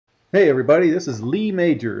Hey everybody, this is Lee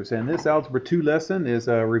Majors, and this Algebra 2 lesson is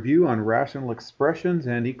a review on rational expressions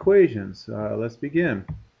and equations. Let's begin.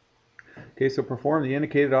 Okay, so perform the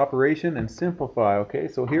indicated operation and simplify. Okay,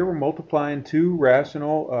 so here we're multiplying two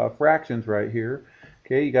rational fractions right here.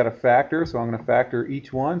 Okay, you got a factor, so I'm going to factor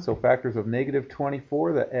each one. So factors of negative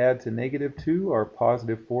 24 that add to negative 2 are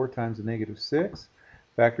positive 4 times the negative 6.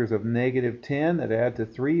 Factors of negative 10 that add to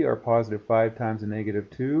 3 are positive 5 times the negative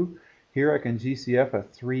 2. Here I can GCF a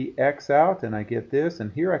 3x out, and I get this.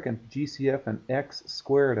 And here I can GCF an x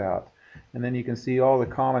squared out. And then you can see all the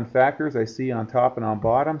common factors I see on top and on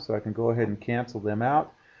bottom, so I can go ahead and cancel them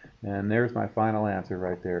out. And there's my final answer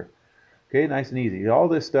right there. Okay, nice and easy. All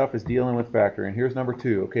this stuff is dealing with factoring. Here's number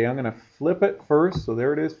 2. Okay, I'm going to flip it first, so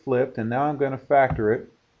there it is flipped, and now I'm going to factor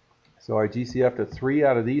it. So I GCF to 3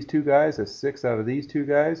 out of these two guys, a 6 out of these two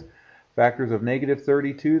guys. Factors of negative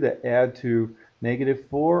 32 that add to negative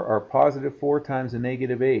 4 are positive 4 times the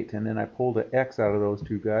negative 8. And then I pulled an x out of those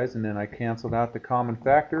two guys, and then I canceled out the common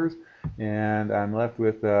factors, and I'm left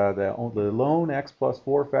with the lone x plus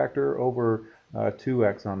 4 factor over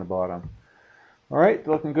 2x on the bottom. All right,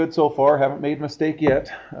 looking good so far. Haven't made a mistake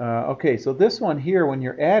yet. Okay, so this one here, when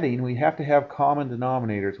you're adding, we have to have common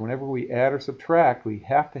denominators. Whenever we add or subtract, we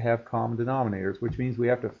have to have common denominators, which means we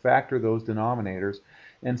have to factor those denominators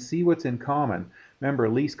and see what's in common. Remember,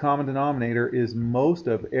 least common denominator is most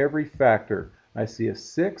of every factor. I see a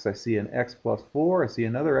 6, I see an x plus 4, I see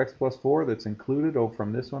another x plus 4 that's included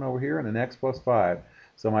from this one over here, and an x plus 5.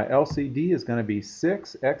 So my LCD is going to be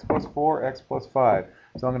 6, x plus 4, x plus 5.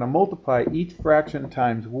 So I'm going to multiply each fraction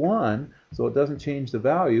times 1, so it doesn't change the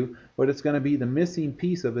value, but it's going to be the missing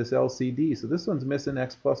piece of this LCD. So this one's missing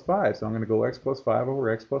x plus 5, so I'm going to go x plus 5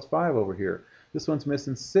 over x plus 5 over here. This one's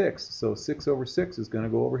missing 6, so 6 over 6 is going to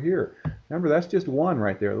go over here. Remember, that's just 1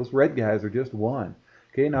 right there. Those red guys are just 1.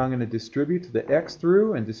 Okay, now I'm going to distribute the x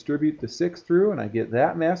through and distribute the 6 through, and I get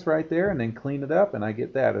that mess right there, and then clean it up, and I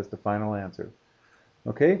get that as the final answer.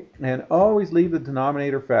 Okay, and always leave the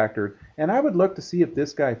denominator factored. And I would look to see if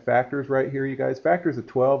this guy factors right here, you guys. Factors of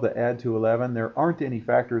 12 that add to 11. There aren't any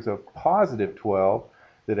factors of positive 12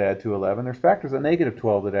 that add to 11. There's factors of negative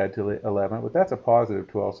 12 that add to 11, but that's a positive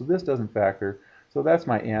 12, so this doesn't factor. So that's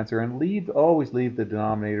my answer. And always leave the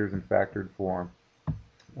denominators in factored form.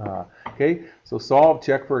 Okay, so solve,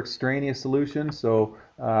 check for extraneous solutions. So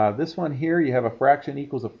this one here, you have a fraction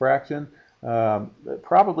equals a fraction.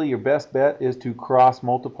 Probably your best bet is to cross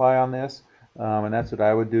multiply on this, and that's what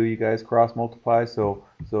I would do. You guys cross multiply. So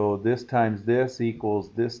this times this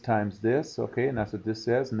equals this times this. Okay, and that's what this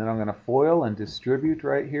says. And then I'm going to FOIL and distribute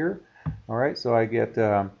right here. All right, so I get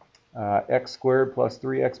x squared plus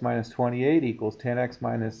 3x minus 28 equals 10x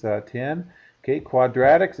minus 10. Okay,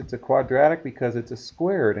 quadratics, it's a quadratic because it's a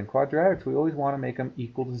squared. And quadratics, we always want to make them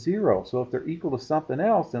equal to 0. So if they're equal to something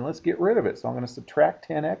else, then let's get rid of it. So I'm going to subtract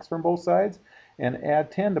 10x from both sides and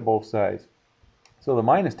add 10 to both sides. So the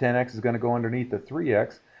minus 10x is going to go underneath the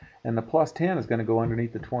 3x, and the plus 10 is going to go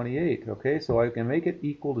underneath the 28. Okay, so I can make it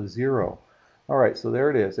equal to 0. All right, so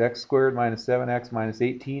there it is. X squared minus 7x minus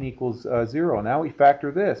 18 equals 0. Now we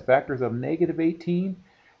factor this. Factors of negative 18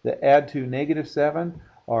 that add to negative 7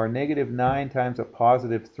 are negative 9 times a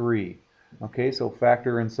positive 3. Okay, so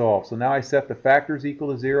factor and solve. So now I set the factors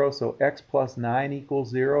equal to 0, so x plus 9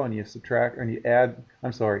 equals 0, and you subtract, and you add,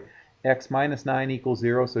 I'm sorry, x minus 9 equals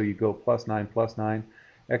 0, so you go plus 9 plus 9.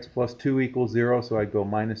 X plus 2 equals 0, so I go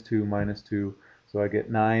minus 2 minus 2. So I get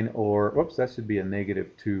 9, or, whoops, that should be a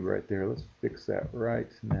negative 2 right there. Let's fix that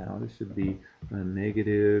right now. This should be a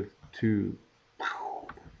negative 2.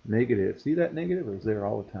 Negative. See that negative? It was there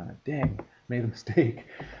all the time. Dang, made a mistake.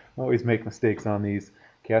 I always make mistakes on these.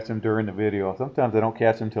 Catch them during the video. Sometimes I don't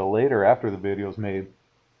catch them until later after the video's made.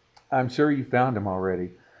 I'm sure you found them already.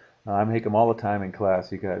 I make them all the time in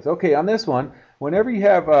class, you guys. Okay, on this one, whenever you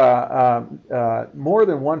have more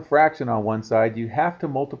than one fraction on one side, you have to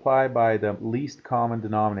multiply by the least common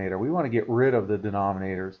denominator. We want to get rid of the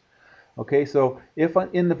denominators. Okay, so if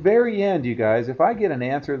in the very end, you guys, if I get an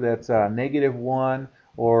answer that's negative 1,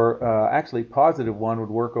 or actually positive 1 would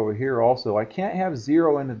work over here also, I can't have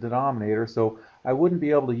 0 in the denominator, so I wouldn't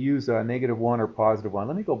be able to use negative 1 or positive 1.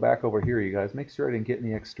 Let me go back over here, you guys. Make sure I didn't get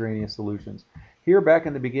any extraneous solutions. Here back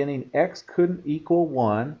in the beginning, x couldn't equal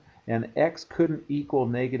 1, and x couldn't equal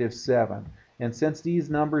negative 7. And since these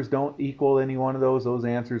numbers don't equal any one of those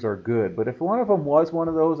answers are good. But if one of them was one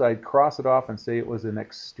of those, I'd cross it off and say it was an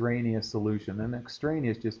extraneous solution. And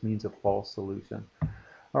extraneous just means a false solution.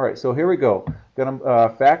 All right, so here we go. Going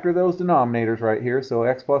to factor those denominators right here. So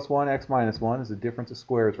x plus 1, x minus 1 is the difference of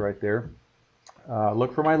squares right there.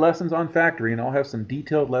 Look for my lessons on factoring. I'll have some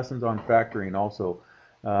detailed lessons on factoring also.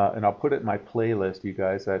 and I'll put it in my playlist, you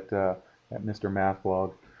guys, at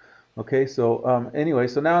Mrmathblog. Okay, so anyway,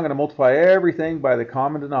 so now I'm going to multiply everything by the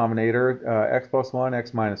common denominator, x plus 1,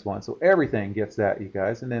 x minus 1. So everything gets that, you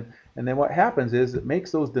guys. And then what happens is it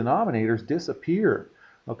makes those denominators disappear.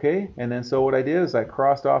 Okay, and then so what I did is I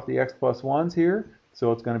crossed off the x plus 1s here.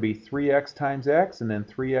 So it's going to be 3x times x, and then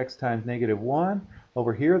 3x times negative 1.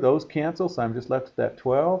 Over here, those cancel, so I'm just left with that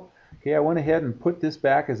 12. Okay, I went ahead and put this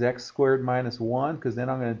back as x squared minus 1, because then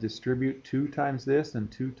I'm going to distribute 2 times this and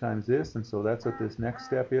 2 times this, and so that's what this next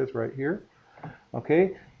step is right here.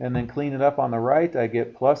 Okay, and then clean it up on the right, I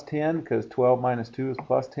get plus 10, because 12 minus 2 is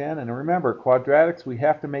plus 10. And remember, quadratics, we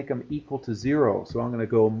have to make them equal to 0. So I'm going to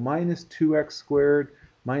go minus 2x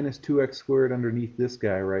squared underneath this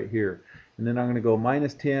guy right here. And then I'm going to go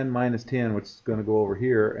minus 10, which is going to go over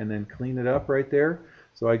here, and then clean it up right there.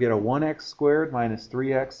 So I get a 1x squared minus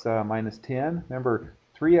 3x minus 10. Remember,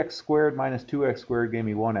 3x squared minus 2x squared gave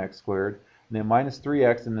me 1x squared. And then minus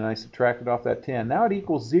 3x, and then I subtracted off that 10. Now it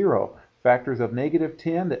equals 0. Factors of negative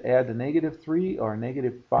 10 that add to negative 3 are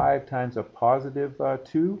negative 5 times a positive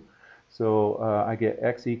 2. So I get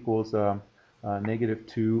x equals negative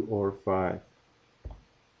 2 or 5.